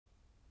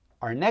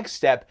our next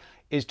step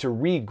is to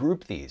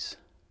regroup these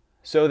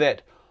so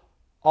that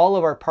all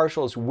of our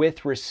partials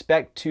with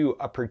respect to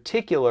a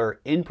particular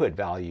input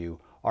value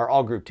are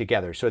all grouped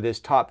together. So this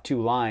top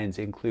two lines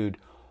include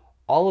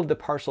all of the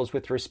partials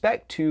with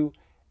respect to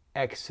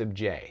x sub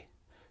j.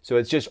 So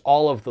it's just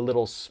all of the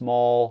little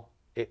small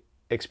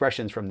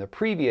expressions from the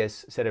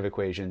previous set of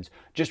equations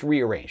just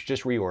rearranged,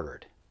 just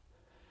reordered.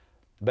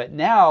 But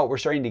now we're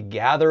starting to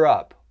gather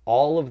up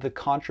all of the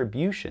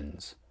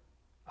contributions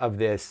of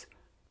this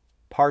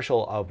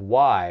partial of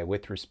y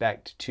with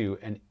respect to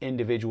an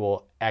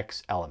individual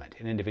x element,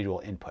 an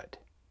individual input.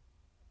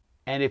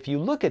 And if you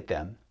look at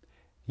them,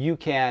 you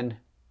can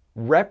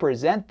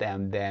represent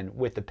them then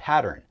with the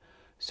pattern.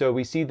 So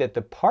we see that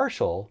the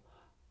partial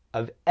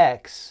of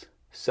x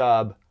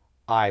sub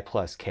I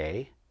plus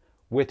k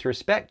with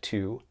respect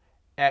to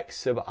x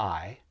sub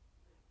I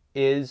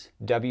is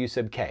w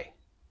sub k.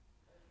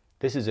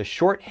 This is a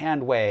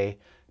shorthand way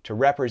to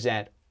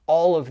represent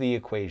all of the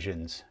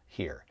equations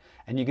here.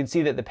 And you can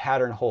see that the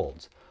pattern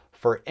holds.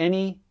 For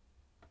any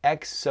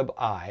x sub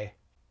I,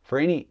 for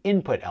any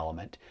input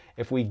element,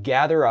 if we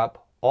gather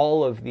up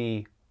all of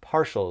the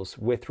partials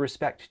with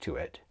respect to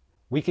it,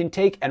 we can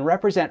take and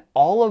represent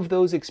all of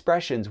those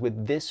expressions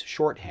with this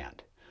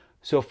shorthand.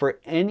 So for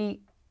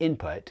any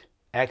input,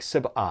 x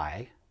sub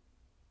I,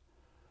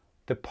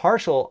 the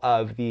partial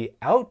of the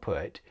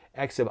output,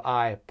 x sub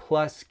I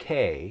plus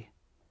k,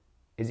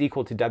 is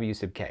equal to w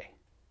sub k.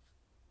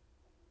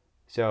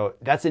 So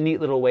that's a neat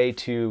little way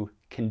to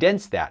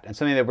condense that, and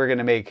something that we're going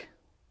to make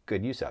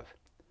good use of.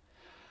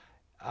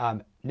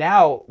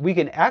 Now we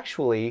can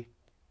actually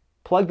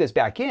plug this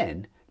back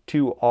in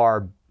to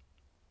our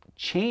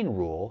chain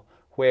rule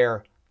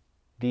where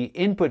the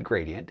input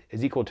gradient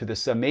is equal to the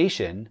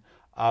summation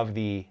of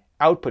the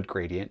output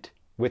gradient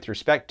with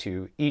respect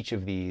to each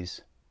of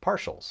these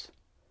partials.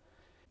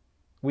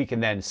 We can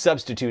then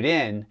substitute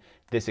in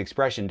this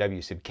expression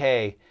w sub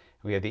k.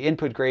 We have the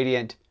input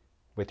gradient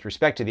with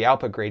respect to the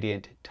output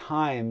gradient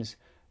times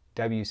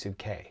w sub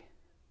k.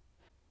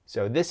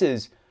 So this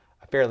is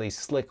a fairly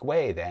slick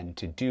way then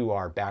to do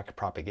our back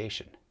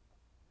propagation.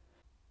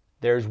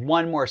 There's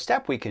one more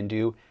step we can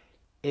do.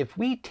 If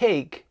we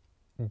take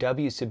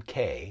w sub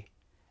k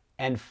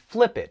and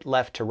flip it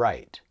left to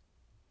right,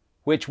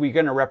 which we're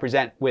going to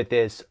represent with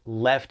this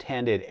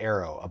left-handed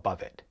arrow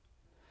above it,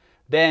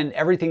 then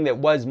everything that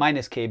was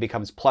minus k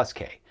becomes plus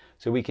k.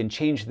 So we can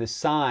change the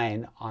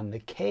sign on the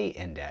k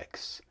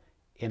index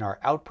in our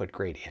output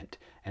gradient,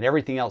 and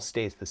everything else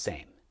stays the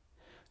same.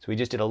 So we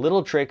just did a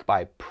little trick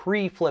by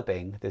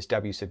pre-flipping this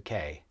w sub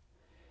k.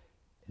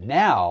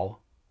 Now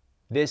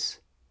this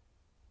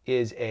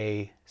is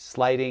a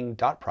sliding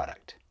dot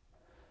product.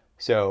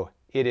 So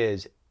it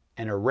is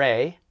an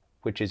array,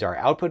 which is our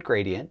output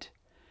gradient,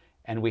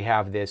 and we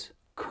have this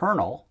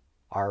kernel,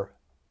 our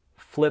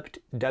flipped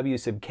w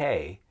sub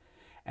k,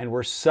 and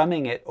we're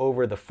summing it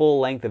over the full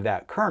length of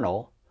that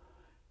kernel,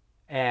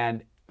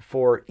 and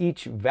for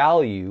each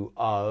value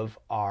of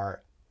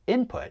our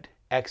input,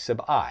 x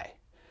sub I.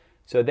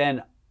 So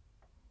then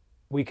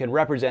we can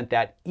represent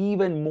that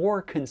even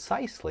more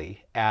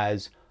concisely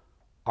as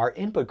our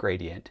input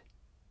gradient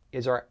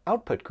is our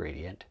output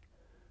gradient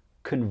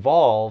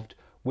convolved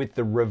with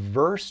the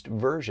reversed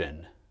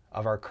version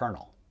of our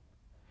kernel.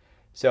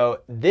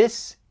 So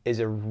this is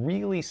a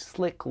really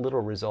slick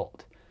little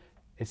result.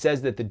 It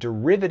says that the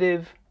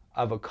derivative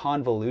of a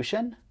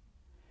convolution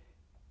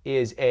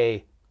is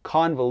a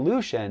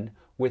convolution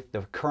with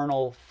the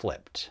kernel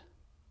flipped.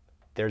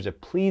 There's a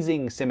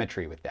pleasing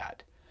symmetry with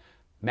that.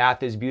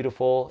 Math is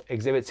beautiful,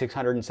 exhibit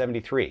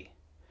 673.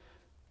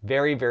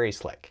 Very, very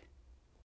slick.